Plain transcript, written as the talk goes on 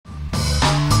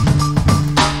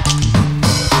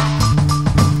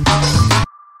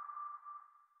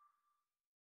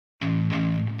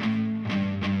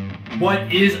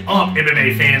What is up,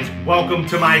 MMA fans? Welcome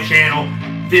to my channel.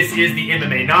 This is the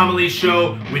MMA Anomaly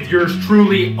Show with yours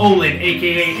truly, Olin,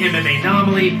 aka MMA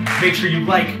Anomaly. Make sure you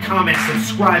like, comment,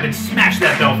 subscribe, and smash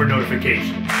that bell for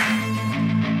notifications.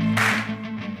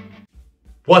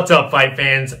 What's up, fight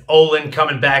fans? Olin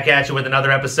coming back at you with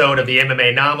another episode of the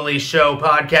MMA Anomaly Show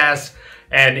podcast.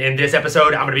 And in this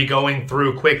episode, I'm going to be going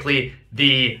through quickly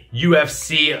the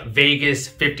UFC Vegas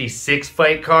 56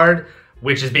 fight card,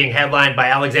 which is being headlined by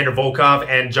Alexander Volkov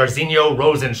and Jairzinho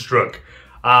Rozenstruik.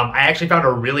 I actually found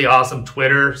a really awesome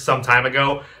Twitter some time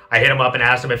ago. I hit him up and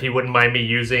asked him if he wouldn't mind me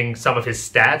using some of his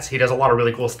stats. He does a lot of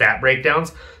really cool stat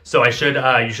breakdowns, so you should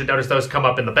notice those come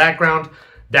up in the background.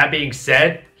 That being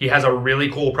said, he has a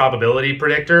really cool probability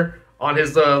predictor on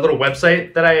his little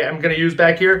website that I am going to use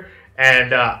back here.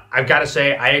 And I've got to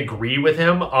say, I agree with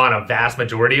him on a vast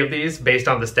majority of these based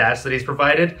on the stats that he's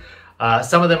provided.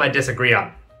 Some of them I disagree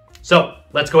on. So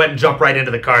let's go ahead and jump right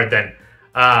into the card then.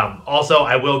 Also,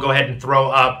 I will go ahead and throw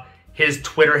up his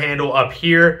Twitter handle up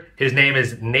here. His name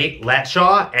is Nate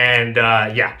Latshaw, and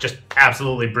yeah, just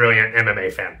absolutely brilliant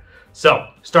MMA fan. So,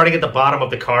 starting at the bottom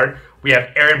of the card, we have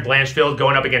Aaron Blanchfield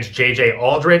going up against JJ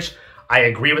Aldrich. I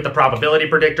agree with the probability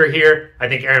predictor here. I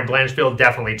think Aaron Blanchfield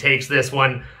definitely takes this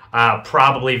one,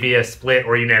 probably via split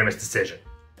or unanimous decision.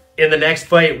 In the next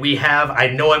fight, we have, I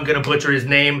know I'm going to butcher his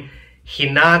name,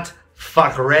 Hinat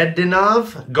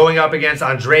Fakhreddinov going up against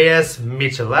Andreas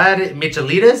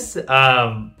Michailidis.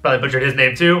 Probably butchered his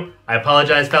name too. I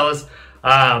apologize, fellas.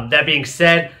 That being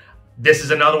said, this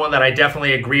is another one that I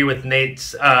definitely agree with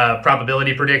Nate's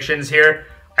probability predictions here.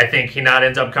 I think Hinat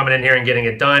ends up coming in here and getting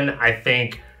it done. I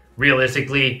think,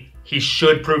 realistically, he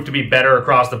should prove to be better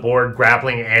across the board,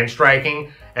 grappling and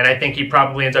striking. And I think he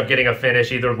probably ends up getting a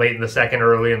finish either late in the second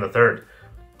or early in the third.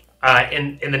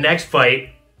 In the next fight,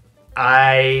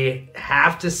 I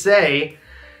have to say,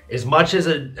 as much as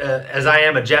I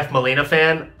am a Jeff Molina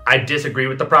fan, I disagree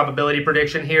with the probability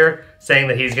prediction here, saying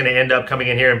that he's going to end up coming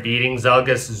in here and beating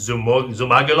Zhalgas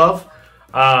Zhumagulov.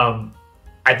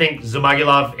 I think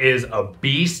Zhumagulov is a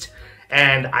beast,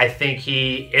 and I think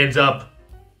he ends up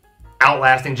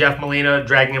outlasting Jeff Molina,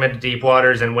 dragging him into deep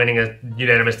waters, and winning a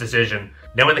unanimous decision.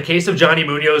 Now, in the case of Johnny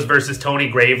Munoz versus Tony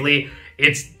Gravely,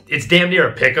 it's damn near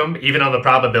a pick'em, even on the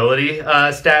probability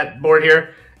stat board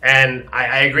here. And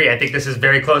I agree. I think this is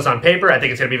very close on paper. I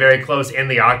think it's going to be very close in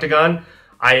the octagon.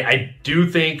 I do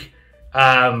think... do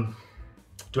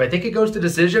I think it goes to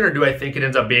decision, or do I think it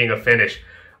ends up being a finish?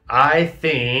 I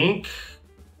think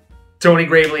Tony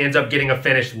Gravely ends up getting a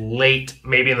finish late,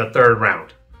 maybe in the third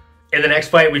round. In the next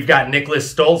fight, we've got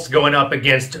Nicholas Stoltz going up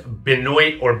against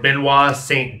Benoit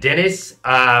Saint Denis.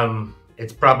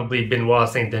 It's probably Benoit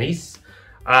Saint Denis.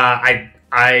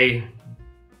 I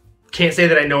can't say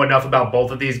that I know enough about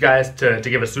both of these guys to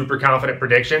give a super confident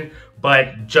prediction,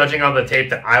 but judging on the tape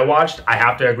that I watched, I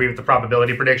have to agree with the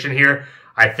probability prediction here.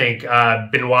 I think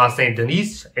Benoit Saint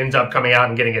Denis ends up coming out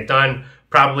and getting it done.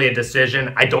 Probably a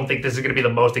decision. I don't think this is going to be the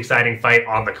most exciting fight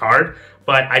on the card,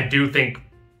 but I do think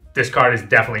this card is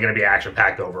definitely going to be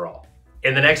action-packed overall.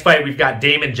 In the next fight, we've got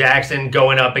Damon Jackson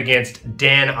going up against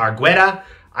Dan Argueta.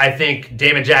 I think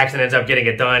Damon Jackson ends up getting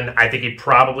it done. I think he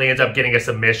probably ends up getting a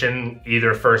submission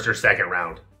either first or second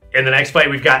round. In the next fight,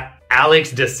 we've got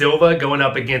Alex Da Silva going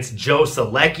up against Joe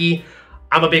Solecki.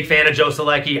 I'm a big fan of Joe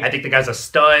Solecki. I think the guy's a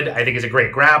stud. I think he's a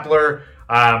great grappler.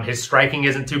 His striking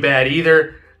isn't too bad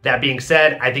either. That being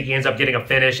said, I think he ends up getting a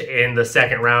finish in the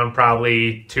second round,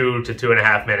 probably 2 to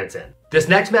 2.5 minutes in. This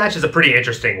next match is a pretty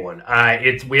interesting one.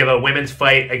 We have a women's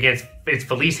fight against, it's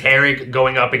Felice Herrig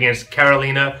going up against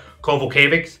Karolina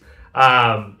Kowalkiewicz.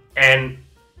 And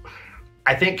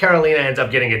I think Karolina ends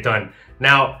up getting it done.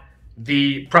 Now,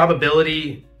 the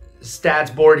probability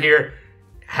stats board here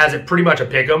has it pretty much a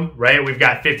pick'em, right? We've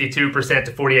got 52%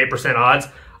 to 48% odds.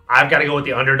 I've got to go with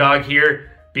the underdog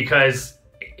here because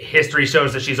history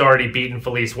shows that she's already beaten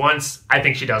Felice once. I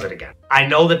think she does it again. I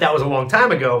know that was a long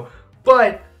time ago,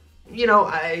 but, you know,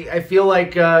 I feel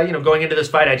like, you know, going into this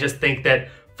fight, I just think that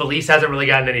Felice hasn't really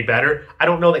gotten any better. I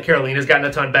don't know that Karolina's gotten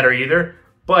a ton better either,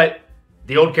 but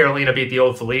the old Karolina beat the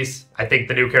old Felice. I think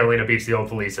the new Karolina beats the old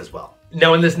Felice as well.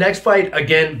 Now, in this next fight,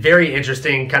 again, very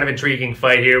interesting, kind of intriguing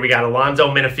fight here. We got Alonzo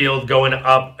Minifield going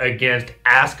up against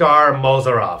Askar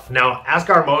Mozarov. Now,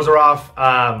 Askar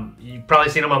Mozarov, you've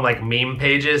probably seen him on like meme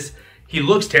pages. He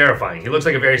looks terrifying. He looks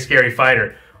like a very scary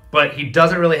fighter, but he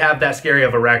doesn't really have that scary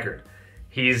of a record.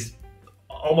 He's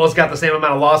almost got the same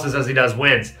amount of losses as he does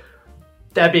wins.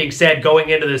 That being said, going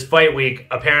into this fight week,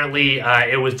 apparently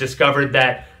it was discovered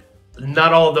that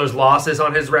not all of those losses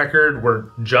on his record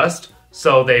were just,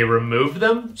 so they removed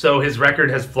them. So his record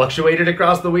has fluctuated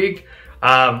across the week.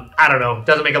 I don't know.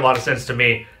 Doesn't make a lot of sense to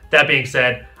me. That being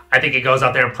said, I think he goes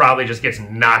out there and probably just gets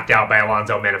knocked out by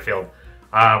Alonzo Menifield.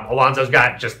 Alonzo's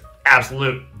got just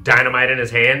absolute dynamite in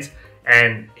his hands,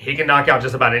 and he can knock out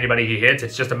just about anybody he hits.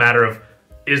 It's just a matter of,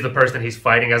 is the person he's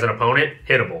fighting as an opponent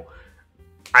hittable?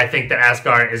 I think that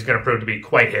Askar is going to prove to be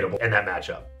quite hittable in that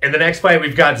matchup. In the next fight,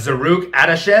 we've got Zaruk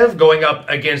Adashev going up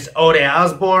against Ode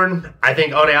Osborne. I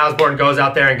think Ode Osborne goes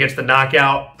out there and gets the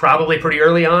knockout probably pretty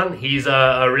early on. He's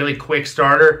a really quick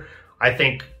starter. I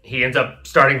think he ends up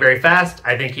starting very fast.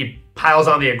 I think he piles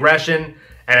on the aggression,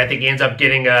 and I think he ends up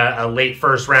getting a late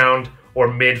first round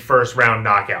or mid first round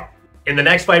knockout. In the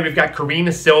next fight, we've got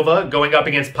Karina Silva going up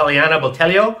against Poliana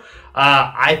Botelho.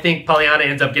 I think Poliana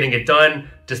ends up getting it done,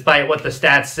 despite what the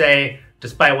stats say,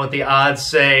 despite what the odds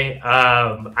say.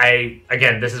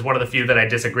 Again, this is one of the few that I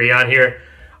disagree on here.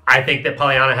 I think that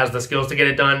Poliana has the skills to get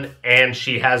it done, and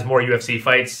she has more UFC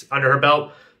fights under her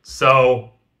belt.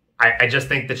 So I just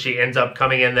think that she ends up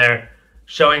coming in there,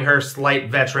 showing her slight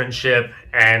veteranship,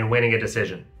 and winning a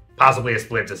decision, possibly a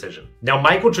split decision. Now,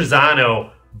 Michael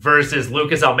Trizano versus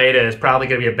Lucas Almeida is probably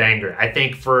going to be a banger. I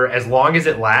think for as long as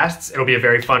it lasts, it'll be a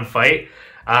very fun fight.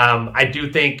 I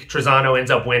do think Trizano ends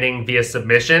up winning via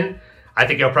submission. I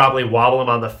think he'll probably wobble him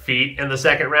on the feet in the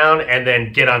second round and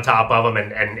then get on top of him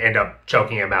and end up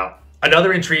choking him out.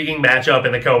 Another intriguing matchup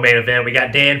in the co-main event, we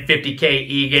got Dan 50K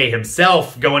Ige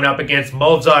himself going up against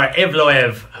Movsar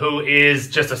Evloev, who is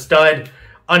just a stud,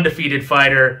 undefeated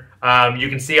fighter. You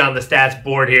can see on the stats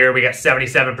board here, we got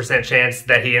 77% chance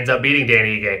that he ends up beating Dan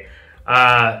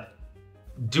Ige.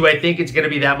 Do I think it's going to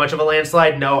be that much of a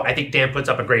landslide? No, I think Dan puts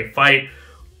up a great fight,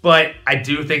 but I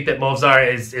do think that Movsar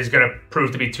is going to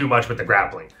prove to be too much with the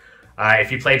grappling.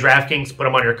 If you play DraftKings, put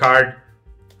him on your card.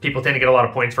 People tend to get a lot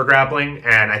of points for grappling,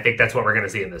 and I think that's what we're going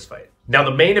to see in this fight. Now,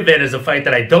 the main event is a fight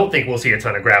that I don't think we'll see a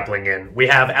ton of grappling in. We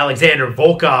have Alexander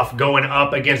Volkov going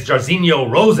up against Jairzinho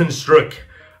Rozenstruik.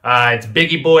 It's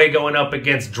Biggie Boy going up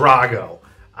against Drago.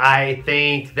 I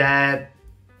think that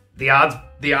the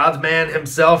odds man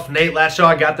himself, Nate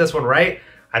Latshaw, got this one right.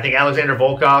 I think Alexander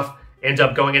Volkov ends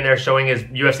up going in there showing his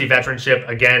UFC veteranship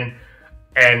again.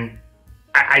 And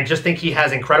I just think he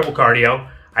has incredible cardio.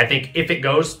 I think if it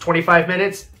goes 25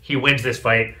 minutes, he wins this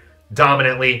fight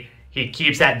dominantly. He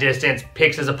keeps that distance,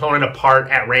 picks his opponent apart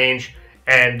at range.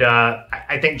 And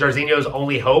I think Jairzinho's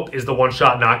only hope is the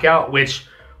one-shot knockout, which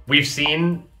we've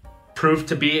seen prove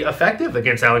to be effective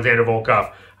against Alexander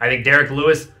Volkov. I think Derek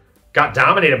Lewis got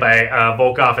dominated by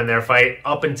Volkov in their fight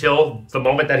up until the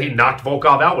moment that he knocked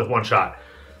Volkov out with one shot.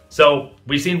 So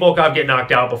we've seen Volkov get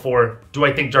knocked out before. Do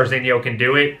I think Jairzinho can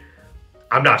do it?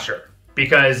 I'm not sure.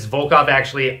 Because Volkov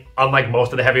actually, unlike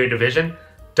most of the heavyweight division,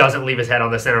 doesn't leave his head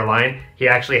on the center line. He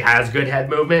actually has good head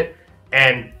movement.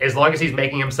 And as long as he's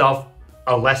making himself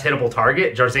a less hittable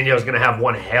target, Jairzinho is going to have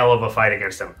one hell of a fight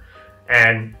against him.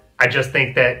 And I just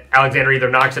think that Alexander either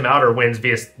knocks him out or wins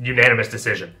via unanimous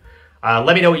decision.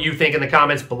 Let me know what you think in the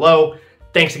comments below.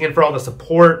 Thanks again for all the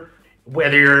support.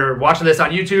 Whether you're watching this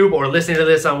on YouTube or listening to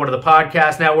this on one of the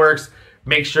podcast networks,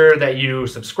 make sure that you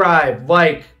subscribe,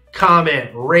 like,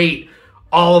 comment, rate,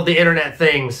 all of the internet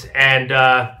things. And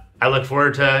I look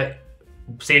forward to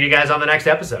seeing you guys on the next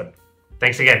episode.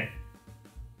 Thanks again.